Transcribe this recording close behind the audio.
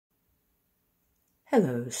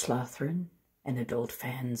Hello, Slothrin and adult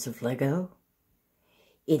fans of Lego.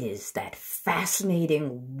 It is that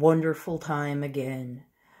fascinating, wonderful time again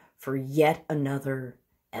for yet another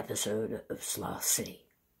episode of Sloth City.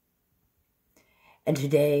 And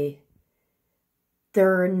today,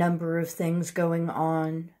 there are a number of things going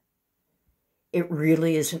on. It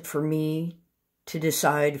really isn't for me to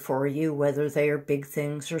decide for you whether they are big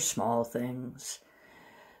things or small things.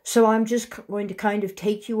 So I'm just going to kind of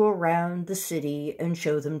take you around the city and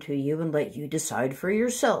show them to you and let you decide for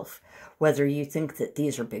yourself whether you think that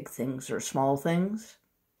these are big things or small things.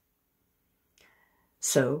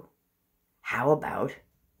 So, how about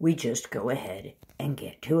we just go ahead and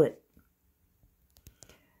get to it?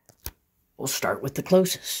 We'll start with the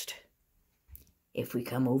closest. If we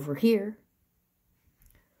come over here,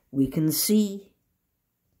 we can see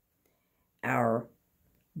our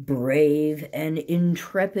brave and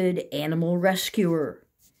intrepid animal rescuer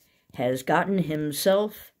has gotten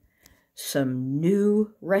himself some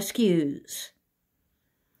new rescues.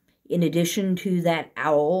 In addition to that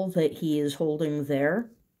owl that he is holding there,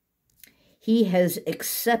 he has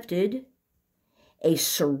accepted a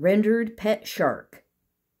surrendered pet shark.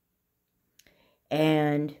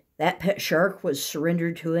 And that pet shark was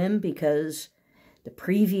surrendered to him because the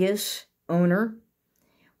previous owner,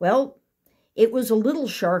 well, it was a little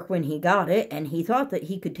shark when he got it, and he thought that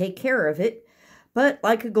he could take care of it, but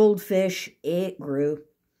like a goldfish, it grew,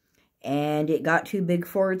 and it got too big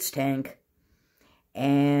for its tank,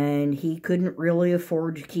 and he couldn't really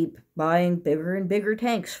afford to keep buying bigger and bigger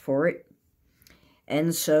tanks for it,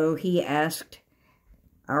 and so he asked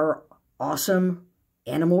our awesome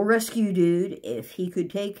animal rescue dude if he could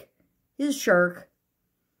take his shark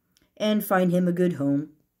and find him a good home.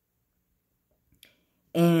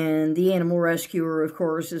 And the animal rescuer, of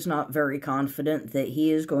course, is not very confident that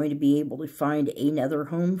he is going to be able to find another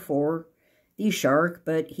home for the shark,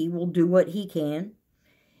 but he will do what he can.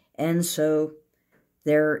 And so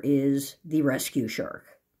there is the rescue shark.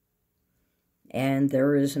 And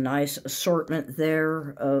there is a nice assortment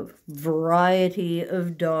there of variety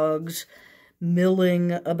of dogs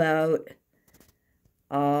milling about.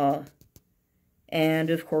 And,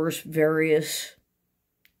 of course, various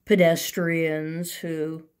pedestrians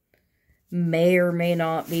who may or may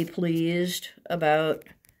not be pleased about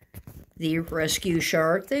the rescue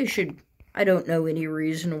shark. I don't know any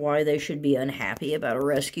reason why they should be unhappy about a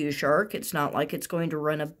rescue shark. It's not like it's going to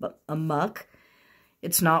run amok.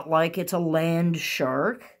 It's not like it's a land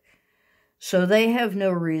shark. So they have no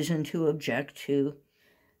reason to object to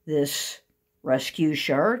this rescue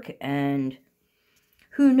shark. And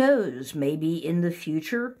who knows, maybe in the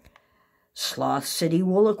future, Sloth City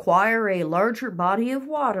will acquire a larger body of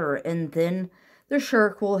water, and then the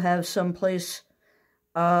shark will have someplace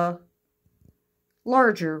larger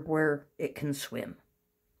where it can swim.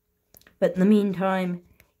 But in the meantime,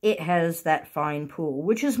 it has that fine pool,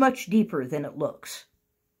 which is much deeper than it looks,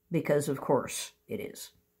 because of course it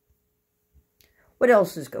is. What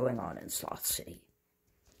else is going on in Sloth City?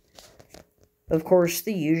 Of course,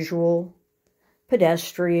 the usual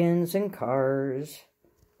pedestrians and cars,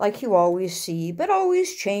 like you always see, but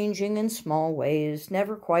always changing in small ways,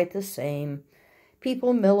 never quite the same.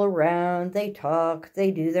 People mill around, they talk, they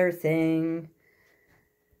do their thing.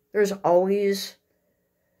 There's always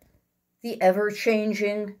the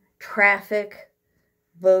ever-changing traffic,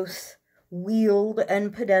 both wheeled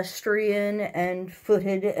and pedestrian and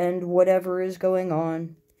footed and whatever is going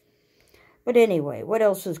on. But anyway, what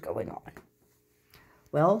else is going on?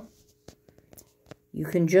 Well, you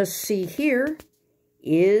can just see here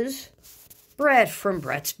is Brett from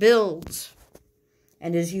Brett's Builds.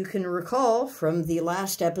 And as you can recall from the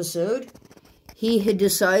last episode, he had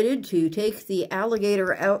decided to take the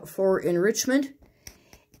alligator out for enrichment.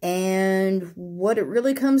 And what it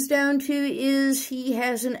really comes down to is he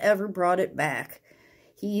hasn't ever brought it back.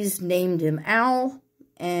 He's named him Owl,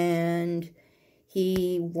 and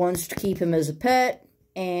he wants to keep him as a pet.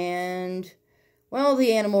 And, well,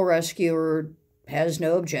 the animal rescuer has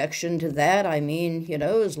no objection to that. I mean, you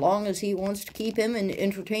know, as long as he wants to keep him and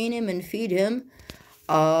entertain him and feed him,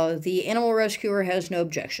 the animal rescuer has no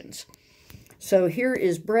objections. So here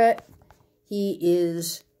is Brett. He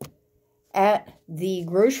is at the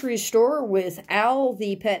grocery store with Al,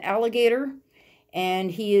 the pet alligator,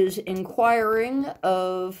 and he is inquiring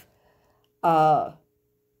of our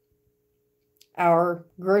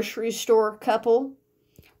grocery store couple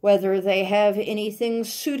whether they have anything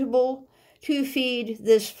suitable to feed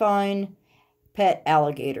this fine pet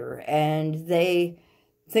alligator. And they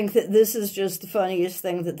think that this is just the funniest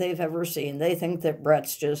thing that they've ever seen. They think that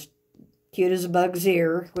Brett's just cute as a bug's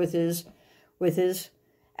ear with his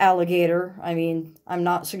alligator. I mean, I'm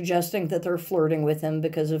not suggesting that they're flirting with him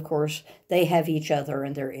because, of course, they have each other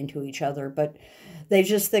and they're into each other, but they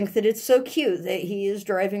just think that it's so cute that he is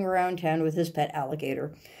driving around town with his pet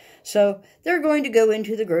alligator. So they're going to go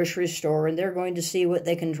into the grocery store and they're going to see what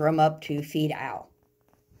they can drum up to feed Al.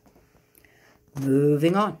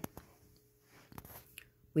 Moving on.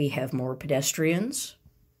 We have more pedestrians,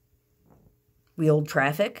 wheeled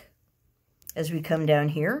traffic. As we come down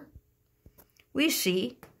here, we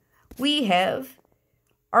see we have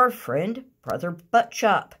our friend, Brother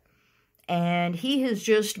Buttchop. And he has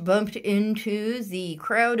just bumped into the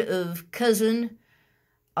crowd of cousin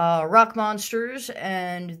rock monsters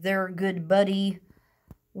and their good buddy,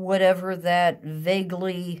 whatever that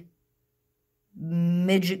vaguely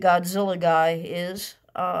midget Godzilla guy is.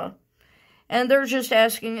 And they're just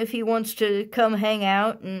asking if he wants to come hang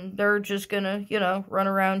out, and they're just gonna, you know, run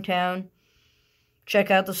around town,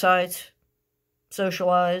 check out the sights,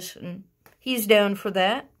 socialize, and he's down for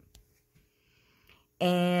that.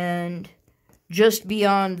 And just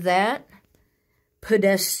beyond that,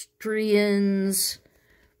 pedestrians,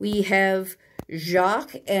 we have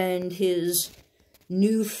Jacques and his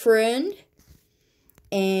new friend,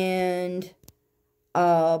 and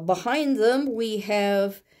behind them we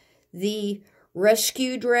have the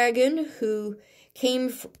rescue dragon who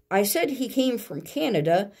came, I said he came from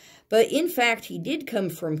Canada, but in fact he did come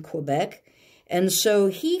from Quebec, and so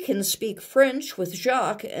he can speak French with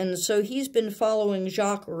Jacques, and so he's been following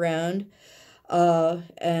Jacques around,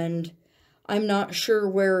 and I'm not sure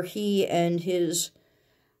where he and his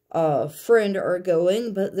friend are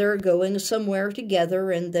going, but they're going somewhere together,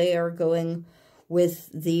 and they are going with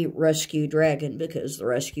the rescue dragon, because the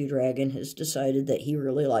rescue dragon has decided that he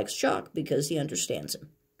really likes Jacques because he understands him.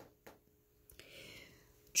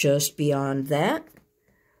 Just beyond that,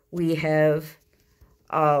 we have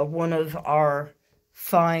one of our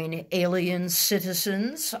fine alien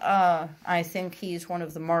citizens. I think he's one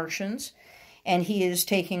of the Martians, and he is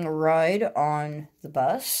taking a ride on the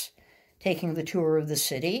bus, taking the tour of the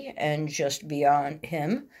city, and just beyond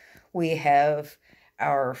him, we have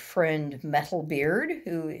our friend Metalbeard,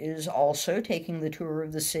 who is also taking the tour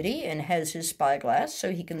of the city and has his spyglass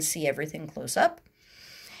so he can see everything close up.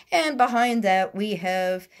 And behind that, we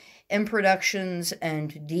have M Productions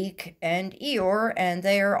and Deke and Eeyore, and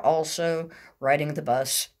they are also riding the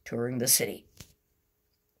bus, touring the city.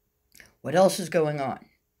 What else is going on?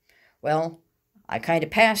 Well, I kind of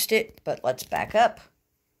passed it, but let's back up.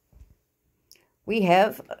 We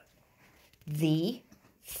have the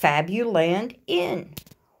Fabuland Inn.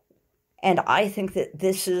 And I think that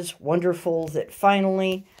this is wonderful that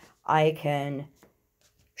finally I can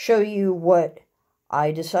show you what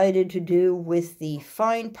I decided to do with the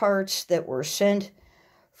fine parts that were sent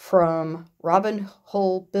from Robin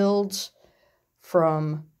Hull Builds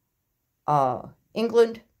from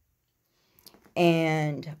England.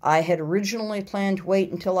 And I had originally planned to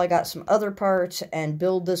wait until I got some other parts and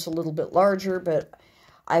build this a little bit larger, but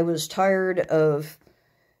I was tired of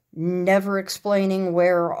never explaining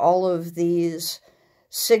where all of these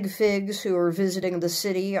sig figs who are visiting the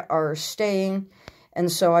city are staying,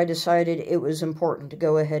 and so I decided it was important to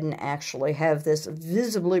go ahead and actually have this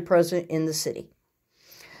visibly present in the city.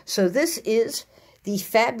 So this is the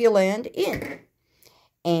Fabuland Inn,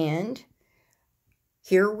 and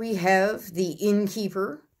here we have the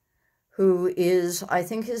innkeeper, who is, I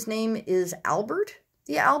think his name is Albert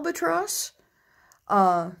the Albatross.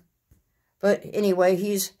 But anyway,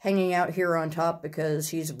 he's hanging out here on top because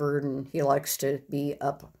he's a bird and he likes to be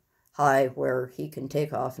up high where he can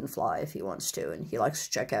take off and fly if he wants to. And he likes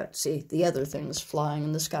to check out to see the other things flying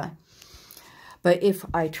in the sky. But if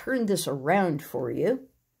I turn this around for you,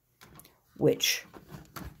 which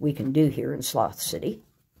we can do here in Sloth City,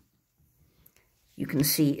 you can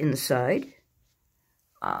see inside.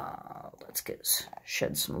 Let's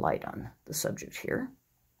shed some light on the subject here.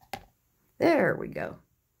 There we go.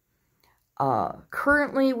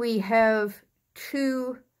 Currently we have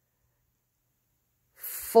 2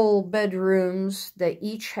 full bedrooms that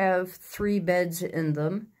each have 3 beds in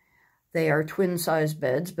them. They are twin-size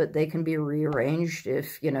beds, but they can be rearranged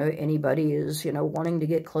if, anybody is, wanting to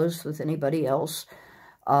get close with anybody else.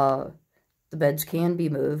 The beds can be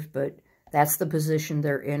moved, but that's the position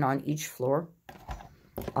they're in on each floor.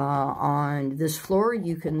 On this floor,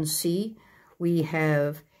 you can see we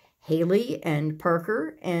have Haley and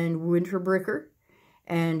Parker and Winterbricker,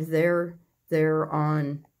 and they're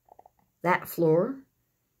on that floor.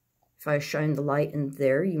 If I shine the light in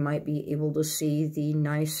there, you might be able to see the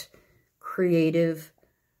nice creative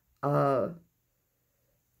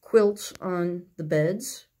quilts on the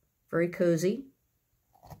beds. Very cozy.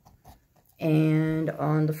 And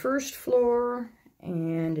on the first floor,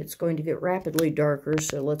 and it's going to get rapidly darker,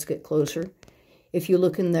 so let's get closer. If you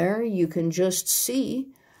look in there, you can just see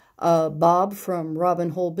Bob from Robin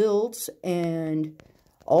Hole Builds and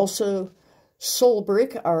also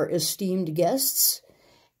Solbrick, our esteemed guests,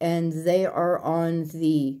 and they are on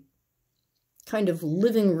the kind of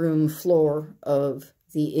living room floor of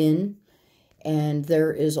the inn, and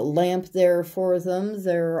there is a lamp there for them.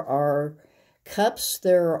 There are cups,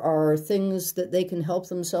 there are things that they can help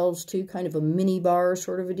themselves to, kind of a mini bar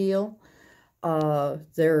sort of a deal.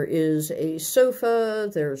 There is a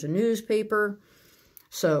sofa, there's a newspaper.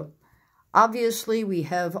 So obviously we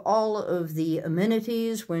have all of the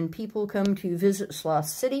amenities when people come to visit Sloth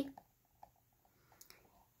City.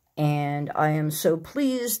 And I am so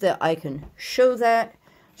pleased that I can show that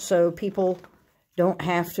so people don't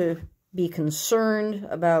have to be concerned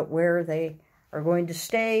about where they are going to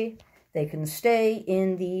stay. They can stay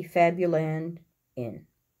in the Fabuland Inn.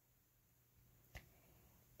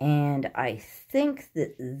 And I think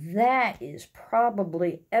that that is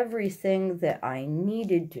probably everything that I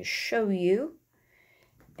needed to show you.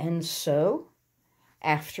 And so,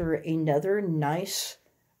 after another nice,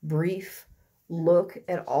 brief look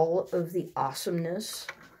at all of the awesomeness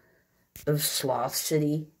of Sloth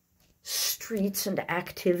City streets and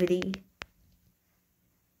activity,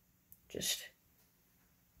 just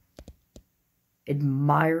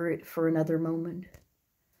admire it for another moment,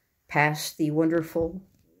 past the wonderful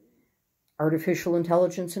Artificial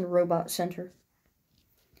Intelligence and Robot Center,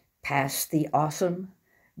 past the awesome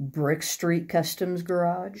Brick Street Customs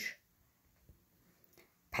Garage,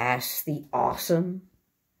 past the awesome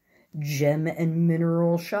Gem and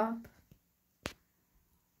Mineral Shop,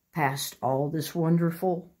 past all this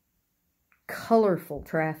wonderful, colorful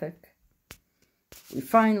traffic, we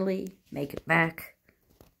finally make it back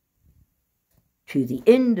to the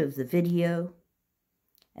end of the video,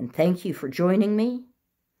 and thank you for joining me.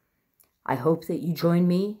 I hope that you join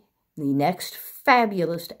me in the next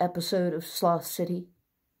fabulous episode of Sloth City.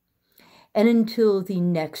 And until the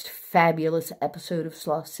next fabulous episode of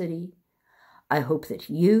Sloth City, I hope that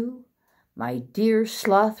you, my dear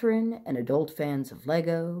Slothrin and adult fans of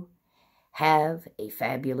Lego, have a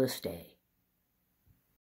fabulous day.